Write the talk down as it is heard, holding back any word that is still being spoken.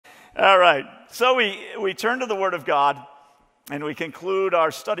All right. So we turn to the Word of God, and we conclude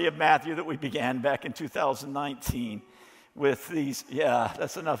our study of Matthew that we began back in 2019 with these. Yeah,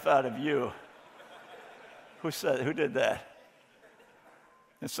 that's enough out of you. Who did that?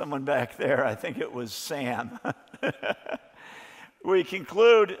 There's someone back there. I think it was Sam. We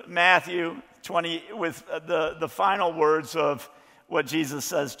conclude Matthew 20 with the final words of what Jesus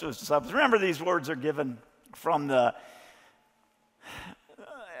says to his disciples. Remember, these words are given from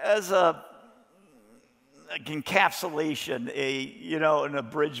as an encapsulation, an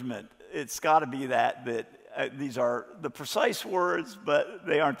abridgment. It's got to be that these are the precise words, but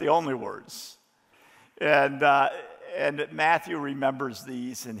they aren't the only words. And Matthew remembers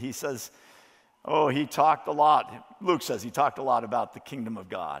these, and he says, he talked a lot. Luke says he talked a lot about the kingdom of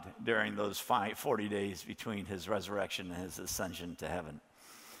God during those 40 days between his resurrection and his ascension to heaven.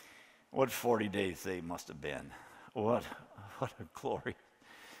 What 40 days they must have been. What a glory.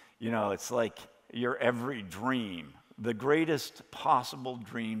 It's like your every dream, the greatest possible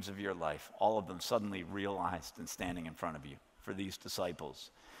dreams of your life, all of them suddenly realized and standing in front of you for these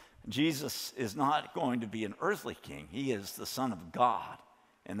disciples. Jesus is not going to be an earthly king. He is the Son of God.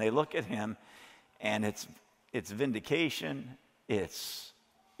 And they look at him, and it's vindication, it's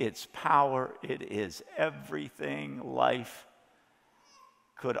power, it is everything life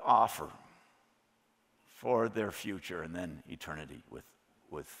could offer for their future and then eternity with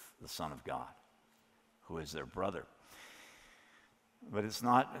the Son of God, who is their brother. But it's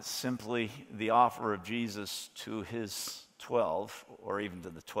not simply the offer of Jesus to his 12, or even to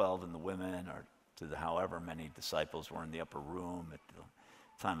the 12 and the women, or to the however many disciples were in the upper room at the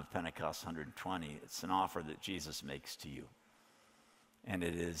time of Pentecost, 120. It's an offer that Jesus makes to you. And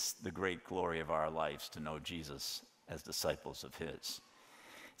it is the great glory of our lives to know Jesus as disciples of his.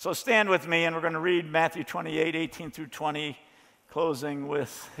 So stand with me, and we're going to read Matthew 28, 18 through 20, closing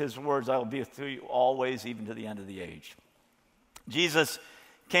with his words, I will be with you always, even to the end of the age. Jesus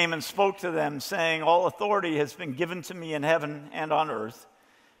came and spoke to them, saying, all authority has been given to me in heaven and on earth.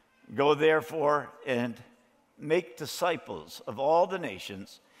 Go therefore and make disciples of all the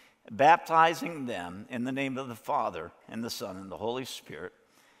nations, baptizing them in the name of the Father and the Son and the Holy Spirit,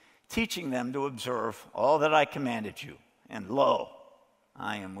 teaching them to observe all that I commanded you. And lo,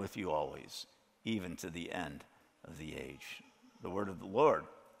 I am with you always, even to the end of the age. The word of the Lord.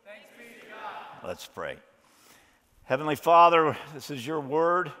 Thanks be to God. Let's pray. Heavenly Father, this is your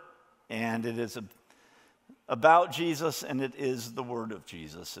word, and it is about Jesus, and it is the word of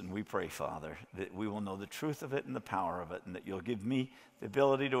Jesus. And we pray, Father, that we will know the truth of it and the power of it, and that you'll give me the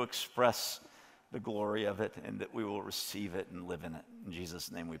ability to express the glory of it, and that we will receive it and live in it. In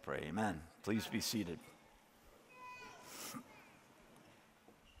Jesus' name we pray. Amen. Please be seated.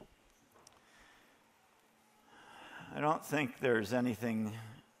 I don't think there's anything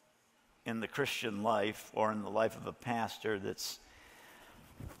in the Christian life or in the life of a pastor that's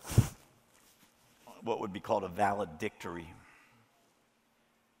what would be called a valedictory.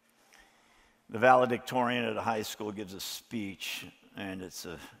 The valedictorian at a high school gives a speech, and it's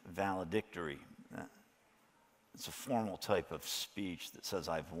a valedictory. It's a formal type of speech that says,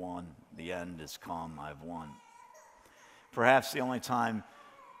 I've won, the end has come, I've won. Perhaps the only time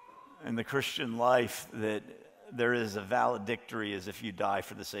in the Christian life that there is a valedictory is if you die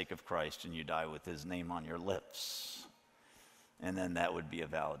for the sake of Christ and you die with his name on your lips. And then that would be a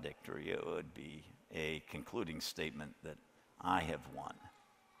valedictory. It would be a concluding statement that I have won.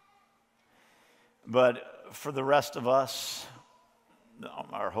 But for the rest of us,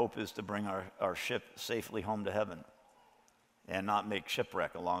 our hope is to bring our ship safely home to heaven and not make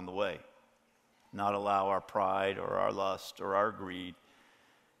shipwreck along the way. Not allow our pride or our lust or our greed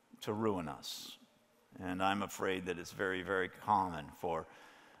to ruin us. And I'm afraid that it's very, very common for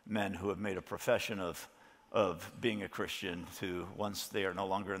men who have made a profession of being a Christian to, once they are no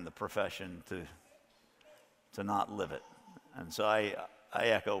longer in the profession, to not live it. And so I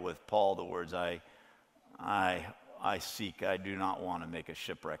echo with Paul the words, I do not want to make a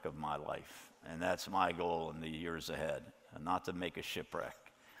shipwreck of my life. And that's my goal in the years ahead, not to make a shipwreck,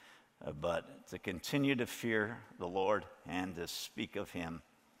 but to continue to fear the Lord and to speak of him.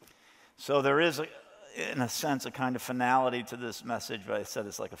 So there is, in a sense, a kind of finality to this message, but I said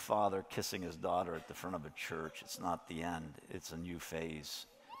it's like a father kissing his daughter at the front of a church. It's not the end. It's a new phase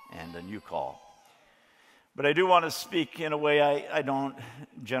and a new call. But I do want to speak in a way I don't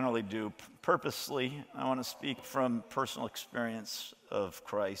generally do purposely. I want to speak from personal experience of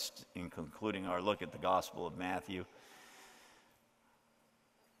Christ in concluding our look at the Gospel of Matthew.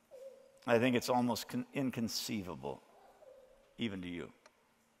 I think it's almost inconceivable, even to you,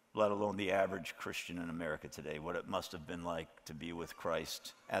 let alone the average Christian in America today, what it must have been like to be with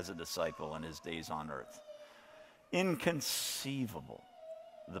Christ as a disciple in his days on earth. Inconceivable,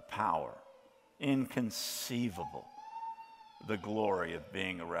 the power. Inconceivable, the glory of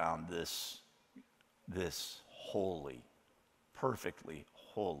being around this holy, perfectly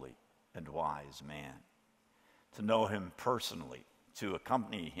holy and wise man. To know him personally, to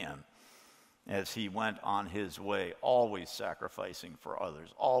accompany him as he went on his way, always sacrificing for others,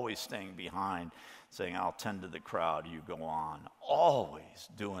 always staying behind, saying, I'll tend to the crowd, you go on, always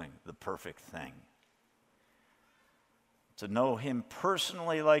doing the perfect thing. To know him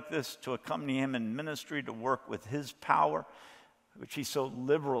personally like this, to accompany him in ministry, to work with his power, which he so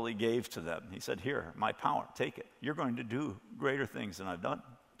liberally gave to them. He said, here, my power, take it. You're going to do greater things than I've done.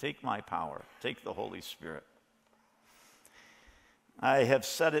 Take my power, take the Holy Spirit. I have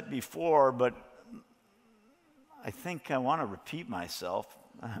said it before, but I think I want to repeat myself.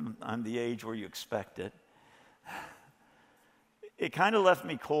 I'm the age where you expect it. It kind of left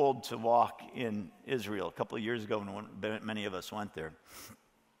me cold to walk in Israel a couple of years ago when many of us went there.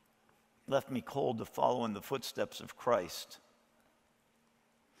 Left me cold to follow in the footsteps of Christ.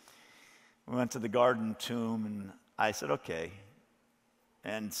 We went to the Garden Tomb, and I said, okay.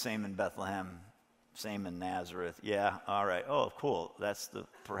 And same in Bethlehem, same in Nazareth. Yeah, all right. Oh, cool. That's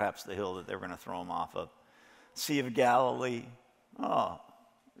perhaps the hill that they were going to throw him off of. Sea of Galilee. Oh,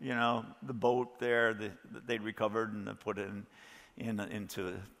 the boat there that they'd recovered and put it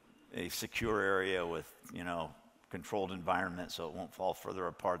into a secure area with, controlled environment so it won't fall further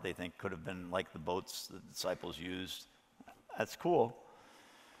apart. They think could have been like the boats the disciples used. That's cool.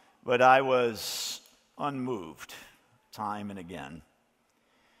 But I was unmoved time and again.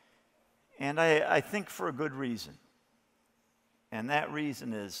 And I think for a good reason. And that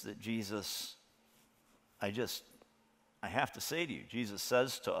reason is that Jesus, I have to say to you, Jesus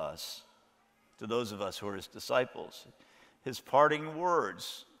says to us, to those of us who are his disciples, his parting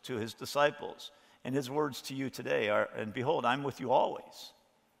words to his disciples, and his words to you today are, and behold, I'm with you always,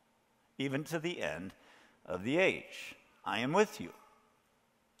 even to the end of the age. I am with you.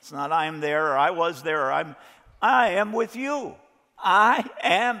 It's not I am there, or I was there, or I am with you. I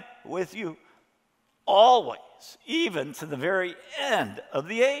am with you always, even to the very end of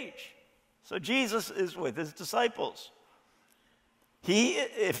the age. So Jesus is with his disciples.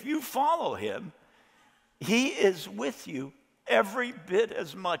 If you follow him, he is with you every bit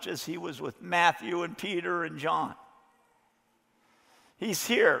as much as he was with Matthew and Peter and John. He's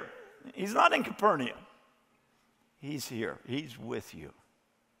here. He's not in Capernaum. He's here. He's with you.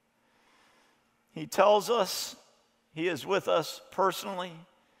 He tells us he is with us personally.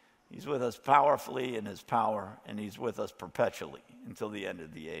 He's with us powerfully in his power, and he's with us perpetually until the end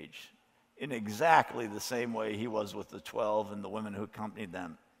of the age, in exactly the same way he was with the 12 and the women who accompanied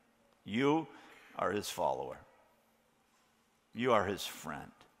them. You are his follower. You are his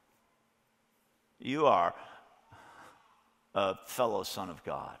friend. You are a fellow son of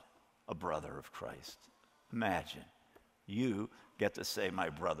God, a brother of Christ. Imagine, you get to say, my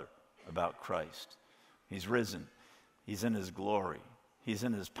brother, about Christ. He's risen. He's in his glory. He's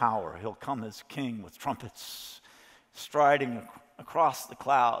in his power. He'll come as king with trumpets, striding across the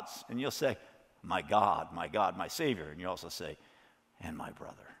clouds. And you'll say, my God, my Savior. And you also say, and my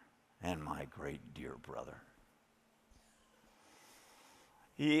brother, and my great dear brother.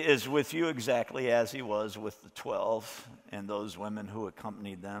 He is with you exactly as he was with the 12 and those women who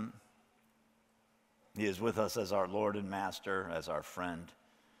accompanied them. He is with us as our Lord and Master, as our friend.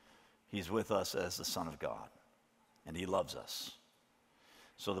 He's with us as the Son of God, and he loves us.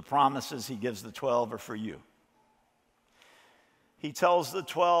 So the promises he gives the 12 are for you. He tells the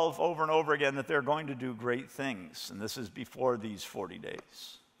 12 over and over again that they're going to do great things, and this is before these 40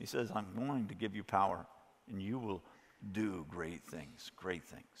 days. He says, I'm going to give you power, and you will do great things, great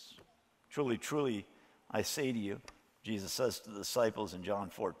things. Truly, truly, I say to you, Jesus says to the disciples in John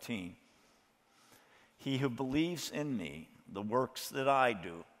 14, he who believes in me, the works that I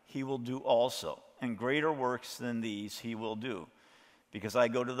do, he will do also, and greater works than these he will do, because I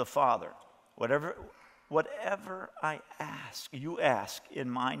go to the Father. Whatever you ask in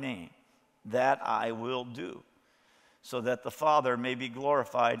my name, that I will do, so that the Father may be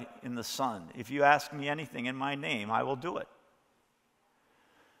glorified in the Son. If you ask me anything in my name, I will do it.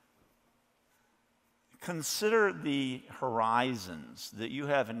 Consider the horizons that you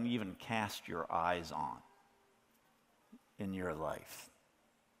haven't even cast your eyes on in your life.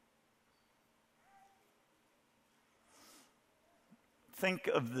 Think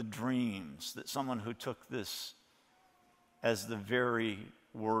of the dreams that someone who took this as the very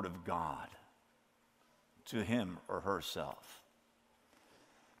word of God to him or herself.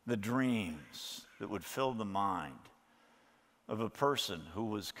 the dreams that would fill the mind of a person who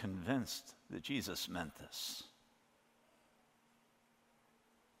was convinced that Jesus meant this.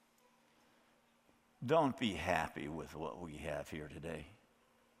 Don't be happy with what we have here today.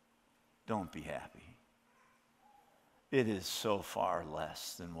 Don't be happy. It is so far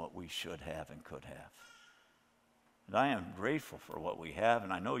less than what we should have and could have. And I am grateful for what we have,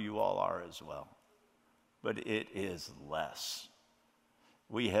 and I know you all are as well. But it is less.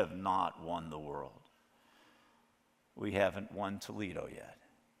 We have not won the world. We haven't won Toledo yet.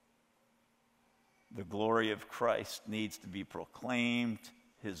 The glory of Christ needs to be proclaimed,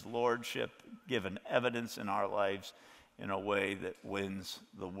 his lordship given evidence in our lives in a way that wins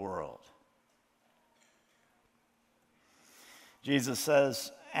the world. Jesus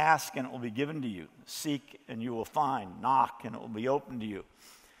says, ask and it will be given to you. Seek and you will find. Knock and it will be opened to you.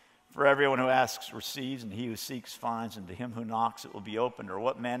 For everyone who asks receives, and he who seeks finds, and to him who knocks it will be opened. Or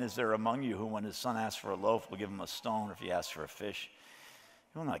what man is there among you who, when his son asks for a loaf, will give him a stone, or if he asks for a fish,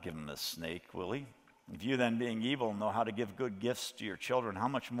 he will not give him a snake, will he? If you then, being evil, know how to give good gifts to your children, how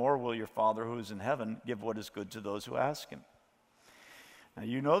much more will your Father who is in heaven give what is good to those who ask him? Now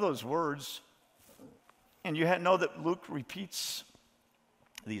you know those words, and you know that Luke repeats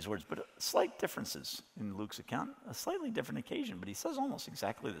these words, but slight differences in Luke's account, a slightly different occasion, but he says almost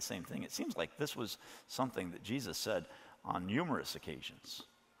exactly the same thing. It seems like this was something that Jesus said on numerous occasions.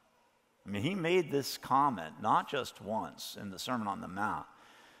 I mean, he made this comment not just once in the Sermon on the Mount,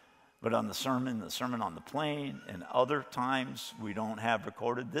 but on the Sermon on the Plain, and other times we don't have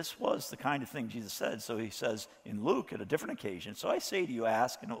recorded. This was the kind of thing Jesus said. So he says in Luke at a different occasion, so I say to you,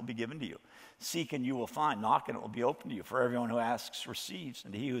 ask and it will be given to you. Seek and you will find. Knock and it will be opened to you. For everyone who asks receives,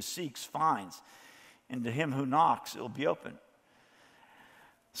 and he who seeks finds. And to him who knocks it will be opened.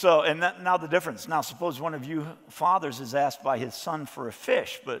 So, now the difference. Now suppose one of you fathers is asked by his son for a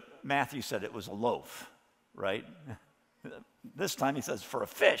fish, but Matthew said it was a loaf, right? This time he says for a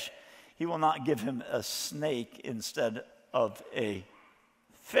fish. He will not give him a snake instead of a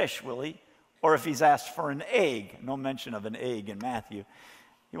fish, will he? Or if he's asked for an egg, no mention of an egg in Matthew,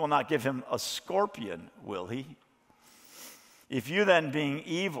 he will not give him a scorpion, will he? If you then being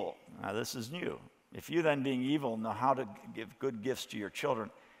evil, now this is new, if you then being evil know how to give good gifts to your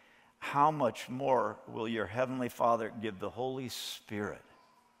children, how much more will your heavenly Father give the Holy Spirit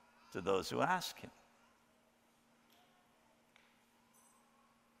to those who ask him?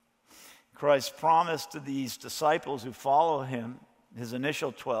 Christ promised to these disciples who follow him, his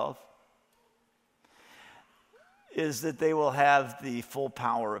initial 12, is that they will have the full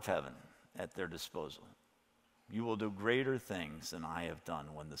power of heaven at their disposal. You will do greater things than I have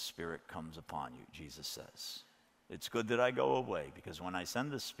done when the Spirit comes upon you, Jesus says. It's good that I go away, because when I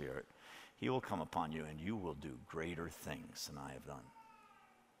send the Spirit, he will come upon you and you will do greater things than I have done.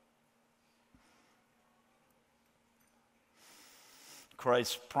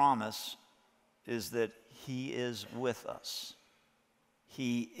 Christ's promise is that he is with us.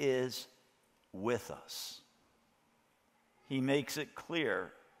 He is with us. He makes it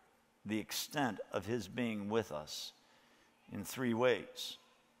clear the extent of his being with us in three ways.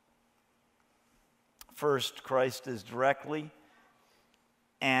 First, Christ is directly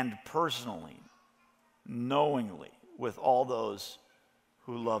and personally, knowingly, with all those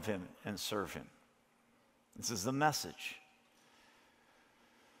who love him and serve him. This is the message.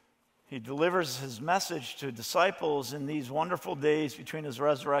 He delivers his message to disciples in these wonderful days between his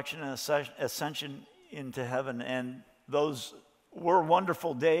resurrection and ascension into heaven. And those were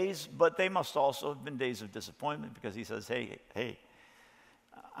wonderful days, but they must also have been days of disappointment, because he says, hey,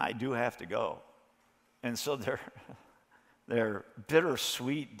 I do have to go. And so they're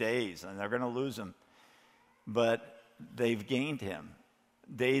bittersweet days, and they're going to lose him. But they've gained him.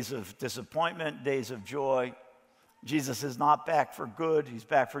 Days of disappointment, days of joy. Jesus is not back for good. He's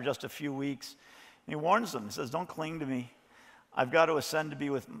back for just a few weeks. And he warns them. He says, don't cling to me. I've got to ascend to be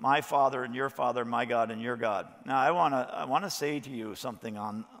with my Father and your Father, my God and your God. Now, I want to say to you something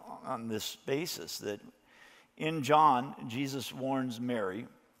on this basis, that in John, Jesus warns Mary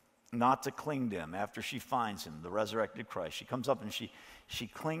not to cling to him after she finds him, the resurrected Christ. She comes up and she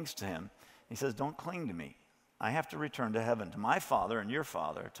clings to him. He says, don't cling to me. I have to return to heaven, to my Father and your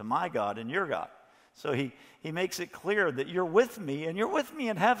Father, to my God and your God. So he makes it clear that you're with me, and you're with me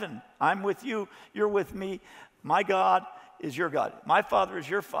in heaven. I'm with you, you're with me. My God is your God. My Father is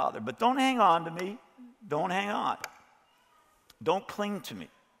your Father. But don't hang on to me. Don't hang on. Don't cling to me.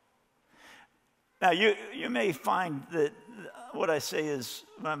 Now, you may find that what I say is,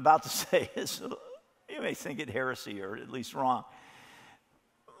 what I'm about to say is, you may think it heresy or at least wrong.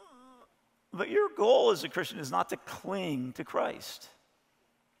 But your goal as a Christian is not to cling to Christ.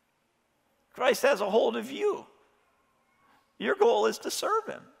 Christ has a hold of you. Your goal is to serve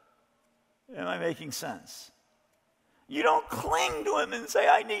him. Am I making sense? You don't cling to him and say,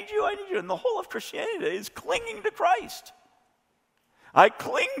 I need you, I need you. And the whole of Christianity is clinging to Christ. I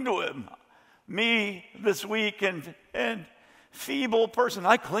cling to him. Me this week and feeble person,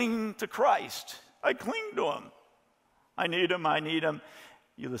 I cling to Christ. I cling to him. I need him, I need him.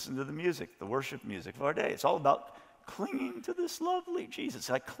 You listen to the music, the worship music of our day. It's all about clinging to this lovely Jesus.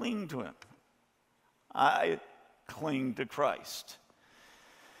 I cling to him. I cling to Christ.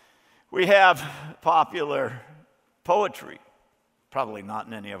 We have popular poetry, probably not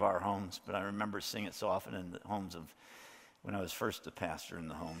in any of our homes, but I remember seeing it so often in the homes of when I was first a pastor in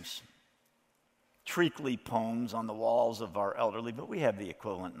the homes. Treacly poems on the walls of our elderly, but we have the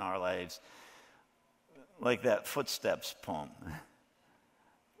equivalent in our lives, like that Footsteps poem,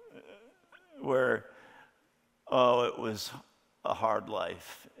 where, it was a hard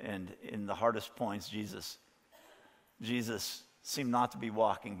life, and in the hardest points, Jesus seemed not to be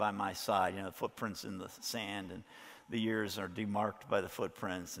walking by my side. You know, footprints in the sand, and the years are demarked by the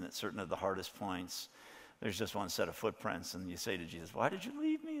footprints, and at certain of the hardest points, there's just one set of footprints, and you say to Jesus, why did you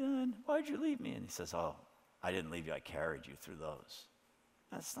leave me then? Why did you leave me? And he says, oh, I didn't leave you, I carried you through those.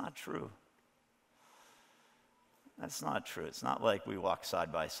 That's not true. That's not true. It's not like we walk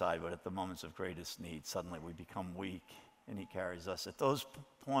side by side, but at the moments of greatest need, suddenly we become weak, and he carries us. At those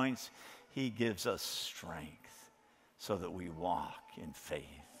points, he gives us strength so that we walk in faith.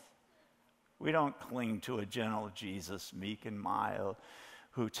 We don't cling to a gentle Jesus, meek and mild,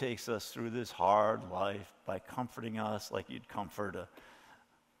 who takes us through this hard life by comforting us like you'd comfort a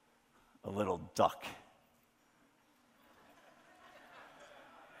little duck.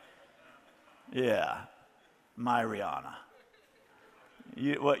 Yeah, my Rihanna.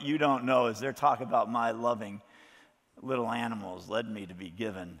 What you don't know is they're talking about my loving little animals led me to be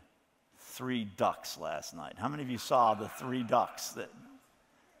given 3 ducks last night. How many of you saw the 3 ducks?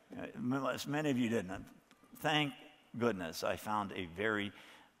 Many of you didn't. Thank goodness I found a very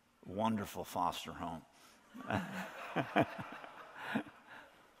wonderful foster home.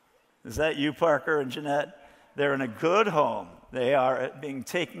 Is that you, Parker and Jeanette? They're in a good home. They are being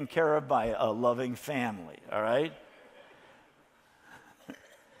taken care of by a loving family, all right?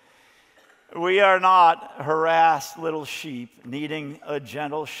 We are not harassed little sheep needing a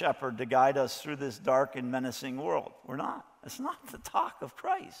gentle shepherd to guide us through this dark and menacing world. We're not. It's not the talk of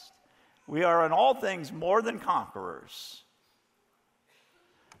Christ. We are in all things more than conquerors.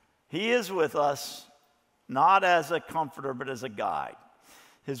 He is with us, not as a comforter, but as a guide.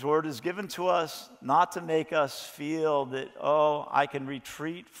 His word is given to us not to make us feel that, oh, I can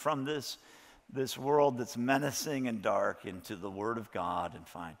retreat from this world that's menacing and dark into the word of God and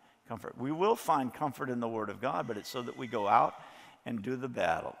find comfort. We will find comfort in the word of God, but it's so that we go out and do the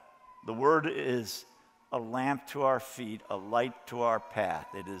battle. The word is a lamp to our feet, a light to our path.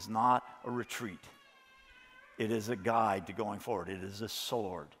 It is not a retreat. It is a guide to going forward. It is a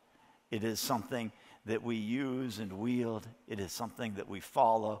sword. It is something that we use and wield. It is something that we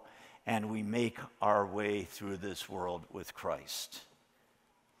follow, and we make our way through this world with Christ.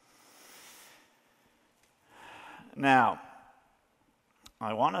 Now,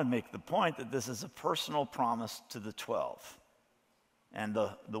 I want to make the point that this is a personal promise to the 12 and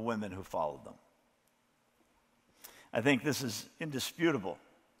the women who followed them. I think this is indisputable.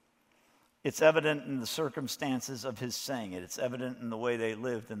 It's evident in the circumstances of his saying it. It's evident in the way they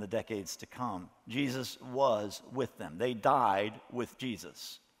lived in the decades to come. Jesus was with them. They died with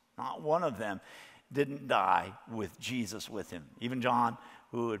Jesus. Not one of them didn't die with Jesus with him. Even John,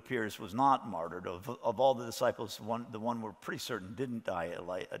 who it appears was not martyred, of all the disciples, the one we're pretty certain didn't die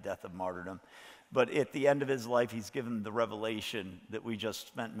a death of martyrdom. But at the end of his life, he's given the revelation that we just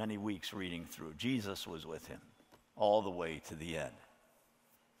spent many weeks reading through. Jesus was with him all the way to the end.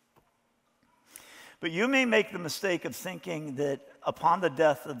 But you may make the mistake of thinking that upon the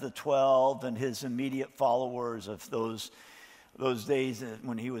death of the 12 and his immediate followers of those days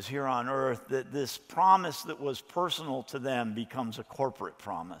when he was here on earth, that this promise that was personal to them becomes a corporate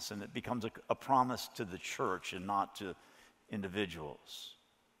promise, and it becomes a promise to the church and not to individuals.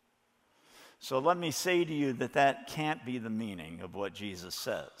 So let me say to you that can't be the meaning of what Jesus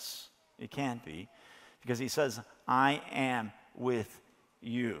says. It can't be, because he says, I am with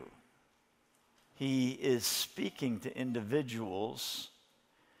you. He is speaking to individuals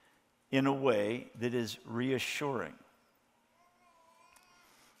in a way that is reassuring.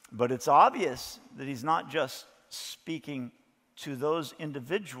 But it's obvious that he's not just speaking to those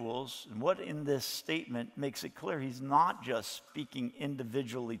individuals. And what in this statement makes it clear? He's not just speaking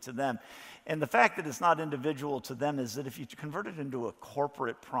individually to them. And the fact that it's not individual to them is that if you convert it into a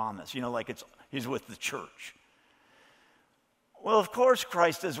corporate promise, like he's with the church. Well, of course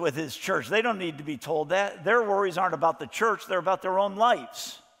Christ is with his church. They don't need to be told that. Their worries aren't about the church, they're about their own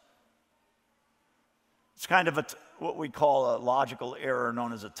lives. It's kind of what we call a logical error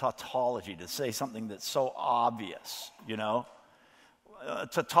known as a tautology, to say something that's so obvious,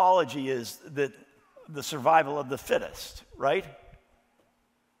 Tautology is the survival of the fittest, right? Do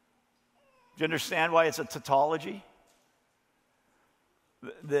you understand why it's a tautology?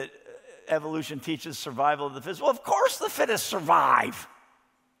 That evolution teaches survival of the fittest. Well, of course the fittest survive.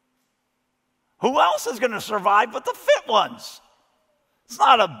 Who else is going to survive but the fit ones? It's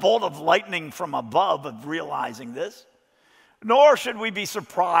not a bolt of lightning from above of realizing this. Nor should we be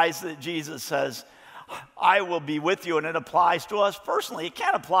surprised that Jesus says, I will be with you, and it applies to us personally. It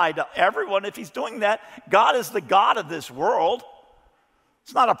can't apply to everyone if he's doing that. God is the God of this world.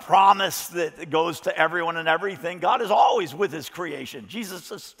 It's not a promise that goes to everyone and everything. God is always with his creation. Jesus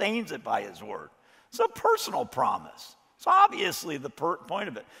sustains it by his word. It's a personal promise. It's obviously the point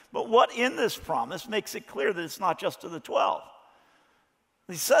of it. But what in this promise makes it clear that it's not just to the 12?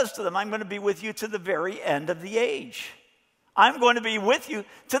 He says to them, I'm going to be with you to the very end of the age. I'm going to be with you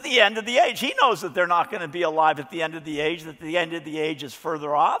to the end of the age. He knows that they're not going to be alive at the end of the age, that the end of the age is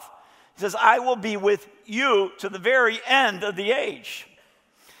further off. He says, I will be with you to the very end of the age.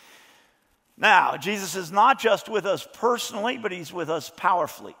 Now, Jesus is not just with us personally, but he's with us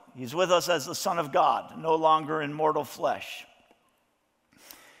powerfully. He's with us as the Son of God, no longer in mortal flesh.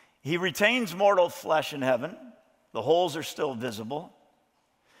 He retains mortal flesh in heaven. The holes are still visible.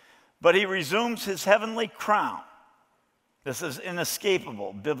 But he resumes his heavenly crown. This is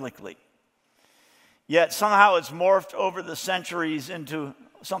inescapable biblically. Yet somehow it's morphed over the centuries into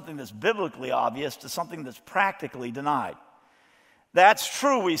something that's biblically obvious to something that's practically denied. That's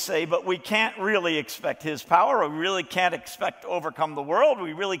true, we say, but we can't really expect his power. We really can't expect to overcome the world.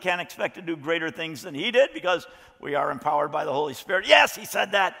 We really can't expect to do greater things than he did because we are empowered by the Holy Spirit. Yes, he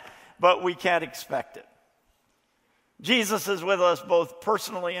said that, but we can't expect it. Jesus is with us both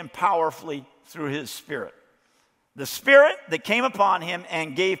personally and powerfully through his Spirit. The Spirit that came upon him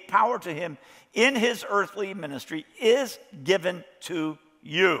and gave power to him in his earthly ministry is given to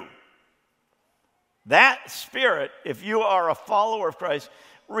you. That Spirit, if you are a follower of Christ,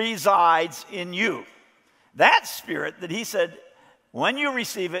 resides in you. That Spirit that he said, when you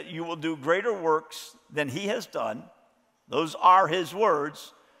receive it, you will do greater works than he has done. Those are his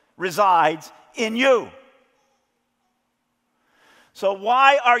words, resides in you. So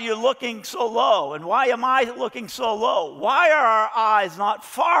why are you looking so low? And why am I looking so low? Why are our eyes not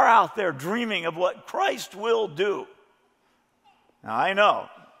far out there dreaming of what Christ will do? Now, I know,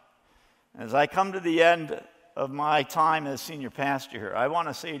 as I come to the end of my time as senior pastor here, I want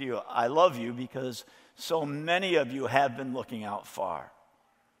to say to you, I love you because so many of you have been looking out far.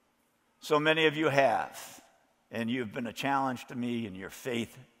 So many of you have. And you've been a challenge to me, and your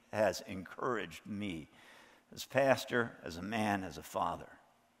faith has encouraged me as pastor, as a man, as a father.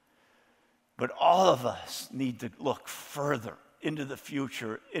 But all of us need to look further into the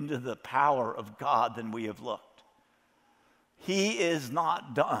future, into the power of God than we have looked. He is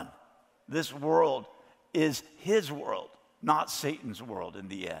not done. This world is his world, not Satan's world in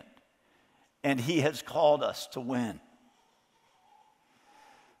the end. And he has called us to win.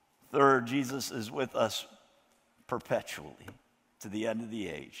 Third, Jesus is with us perpetually to the end of the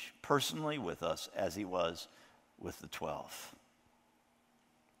age, personally with us as he was with the 12.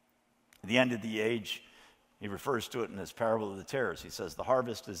 At the end of the age, he refers to it in his parable of the tares. He says, the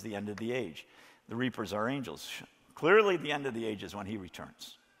harvest is the end of the age. The reapers are angels. Clearly, the end of the age is when he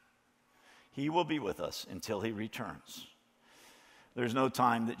returns. He will be with us until he returns. There's no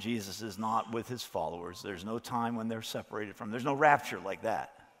time that Jesus is not with his followers. There's no time when they're separated from him. There's no rapture like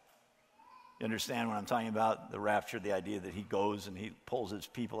that. You understand what I'm talking about? The rapture, the idea that he goes and he pulls his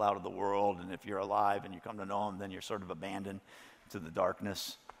people out of the world, and if you're alive and you come to know him, then you're sort of abandoned to the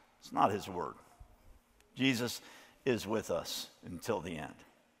darkness. It's not his word. Jesus is with us until the end.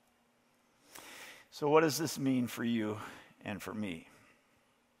 So what does this mean for you and for me?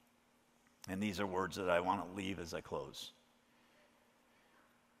 And these are words that I want to leave as I close.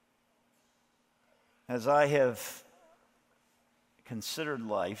 As I have considered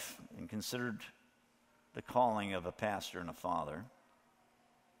life and considered the calling of a pastor and a father,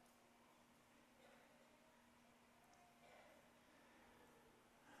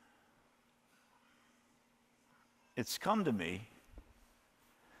 it's come to me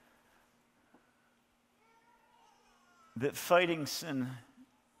that fighting sin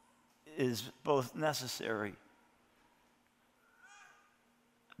is both necessary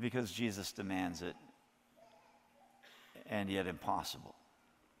because Jesus demands it, and yet impossible.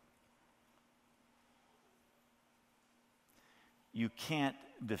 You can't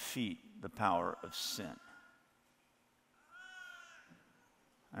defeat the power of sin.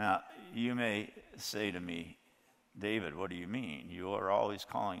 Now, you may say to me, David, what do you mean? You are always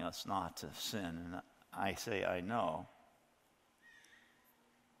calling us not to sin. And I say, I know.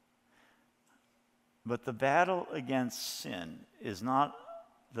 But the battle against sin is not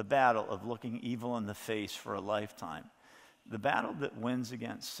the battle of looking evil in the face for a lifetime. The battle that wins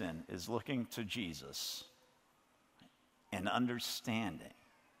against sin is looking to Jesus and understanding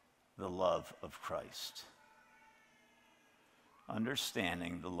the love of Christ.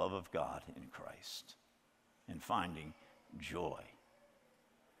 Understanding the love of God in Christ and finding joy.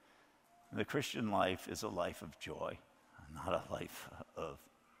 The Christian life is a life of joy, not a life of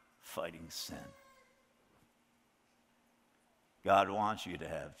fighting sin. God wants you to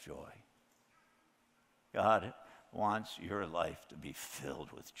have joy. God wants your life to be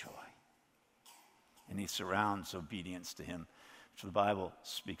filled with joy. And he surrounds obedience to him, which the Bible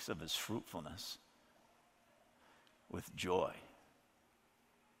speaks of as fruitfulness, with joy.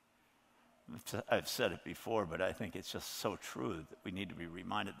 I've said it before, but I think it's just so true that we need to be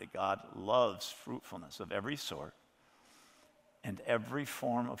reminded that God loves fruitfulness of every sort, and every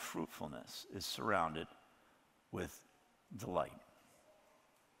form of fruitfulness is surrounded with delight.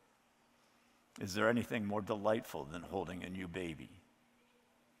 Is there anything more delightful than holding a new baby?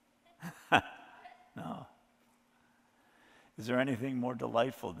 No. Is there anything more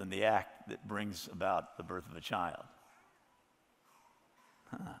delightful than the act that brings about the birth of a child?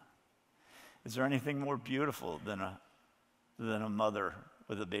 Is there anything more beautiful than a mother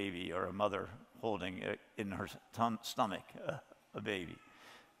with a baby, or a mother holding in her stomach a baby?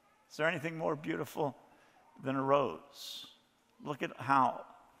 Is there anything more beautiful than a rose? Look at how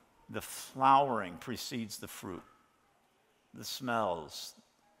the flowering precedes the fruit, the smells,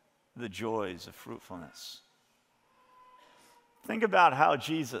 the joys of fruitfulness. Think about how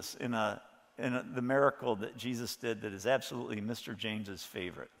Jesus, in the miracle that Jesus did that is absolutely Mr. James's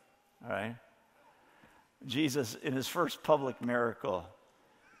favorite, all right? Jesus, in his first public miracle,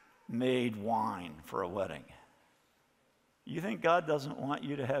 made wine for a wedding. You think God doesn't want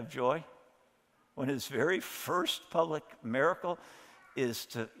you to have joy? When his very first public miracle is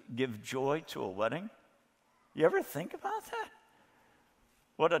to give joy to a wedding? You ever think about that?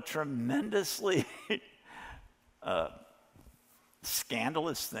 What a tremendously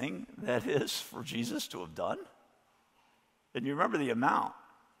scandalous thing that is for Jesus to have done. And you remember the amount.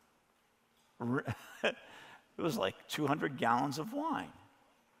 It was like 200 gallons of wine.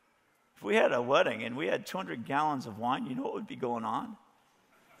 If we had a wedding and we had 200 gallons of wine, you know what would be going on?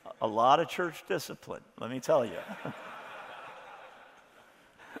 A lot of church discipline, let me tell you.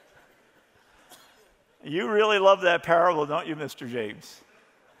 You really love that parable, don't you, Mr. James?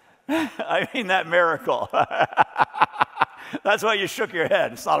 I mean, that miracle. That's why you shook your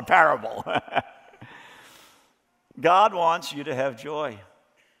head. It's not a parable. God wants you to have joy.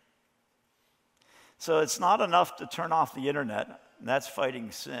 So it's not enough to turn off the internet. That's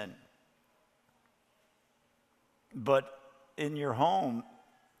fighting sin. But in your home,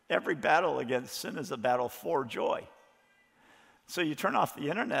 every battle against sin is a battle for joy. So you turn off the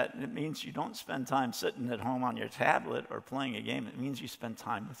internet, and it means you don't spend time sitting at home on your tablet or playing a game. It means you spend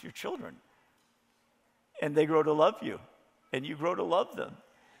time with your children. And they grow to love you, and you grow to love them.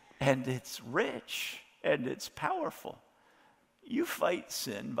 And it's rich, and it's powerful. You fight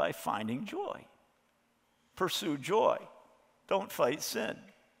sin by finding joy. Pursue joy. Don't fight sin.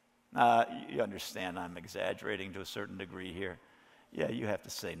 You understand I'm exaggerating to a certain degree here. Yeah, you have to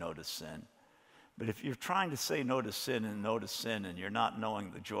say no to sin. But if you're trying to say no to sin and you're not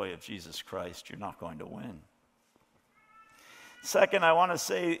knowing the joy of Jesus Christ, you're not going to win. Second, I want to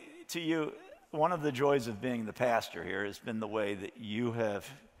say to you, one of the joys of being the pastor here has been the way that you have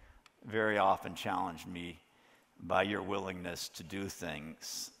very often challenged me by your willingness to do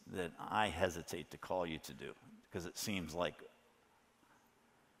things that I hesitate to call you to do, because it seems like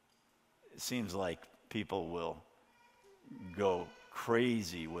people will go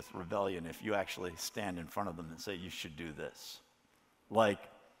crazy with rebellion if you actually stand in front of them and say, you should do this. Like,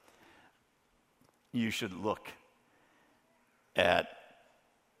 you should look at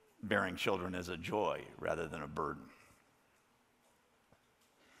bearing children as a joy rather than a burden.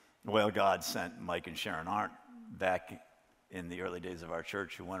 Well, God sent Mike and Sharon Arndt back in the early days of our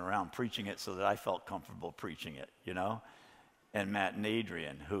church, who went around preaching it so that I felt comfortable preaching it, you know? And Matt and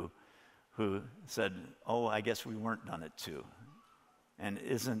Adrian, who who said, oh, I guess we weren't done at 2. And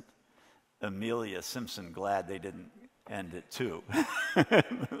isn't Amelia Simpson glad they didn't end at 2?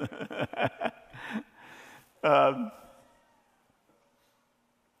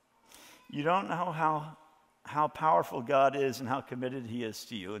 You don't know how powerful God is and how committed he is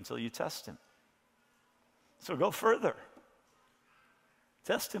to you until you test him. So go further.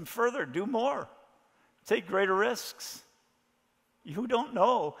 Test him further. Do more. Take greater risks. You don't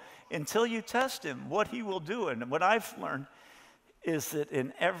know until you test him what he will do. And what I've learned is that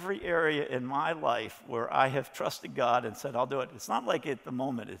in every area in my life where I have trusted God and said, I'll do it, it's not like at the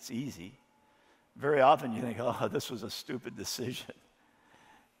moment it's easy. Very often you think, oh, this was a stupid decision.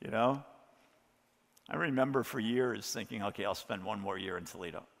 You know? I remember for years thinking, okay, I'll spend 1 more year in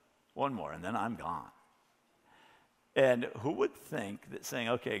Toledo. 1 more, and then I'm gone. And who would think that saying,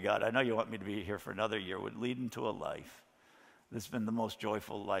 okay, God, I know you want me to be here for another year would lead into a life that's been the most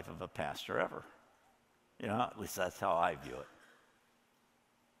joyful life of a pastor ever. You know, at least that's how I view it.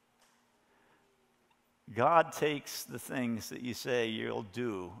 God takes the things that you say you'll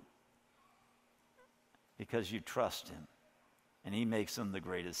do because you trust him, and he makes them the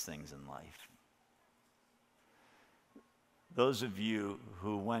greatest things in life. Those of you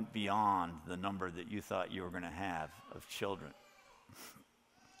who went beyond the number that you thought you were going to have of children,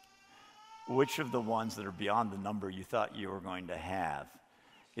 which of the ones that are beyond the number you thought you were going to have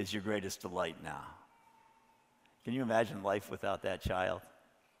is your greatest delight now? Can you imagine life without that child?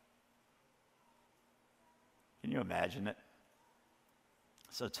 Can you imagine it?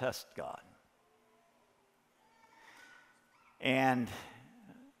 So test God. And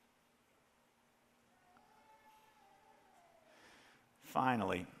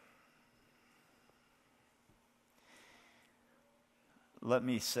finally, let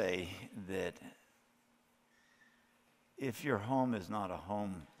me say that if your home is not a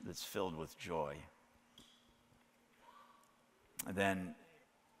home that's filled with joy, then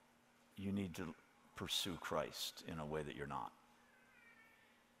you need to pursue Christ in a way that you're not.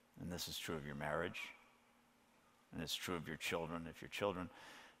 And this is true of your marriage, and it's true of your children. If your children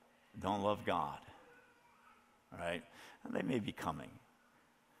don't love God, right? And they may be coming.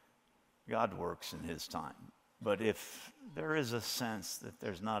 God works in his time. But if there is a sense that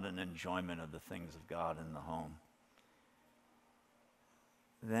there's not an enjoyment of the things of God in the home,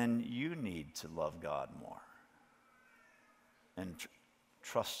 then you need to love God more and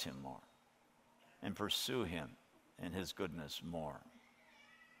trust him more and pursue him and his goodness more.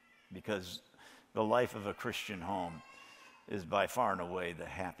 Because the life of a Christian home is by far and away the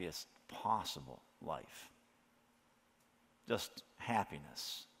happiest possible life. Just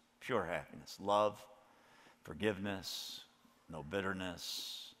happiness, pure happiness, love, forgiveness, no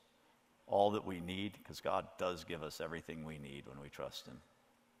bitterness, all that we need, because God does give us everything we need when we trust him.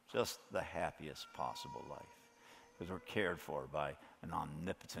 Just the happiest possible life, because we're cared for by an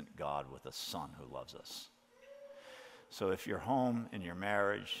omnipotent God with a son who loves us. So if your home and your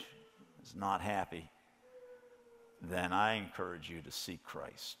marriage is not happy, then I encourage you to seek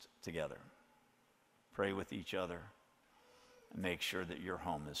Christ together. Pray with each other and make sure that your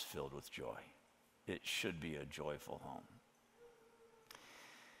home is filled with joy. It should be a joyful home.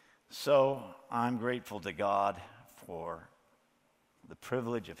 So I'm grateful to God for the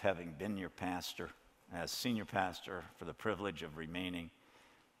privilege of having been your pastor, as senior pastor, for the privilege of remaining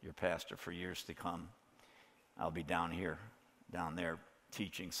your pastor for years to come. I'll be down there,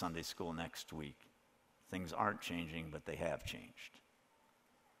 teaching Sunday school next week. Things aren't changing, but they have changed.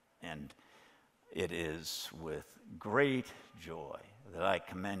 And it is with great joy that I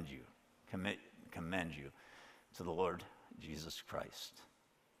commend you to the Lord Jesus Christ.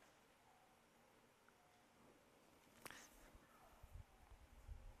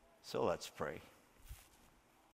 So let's pray.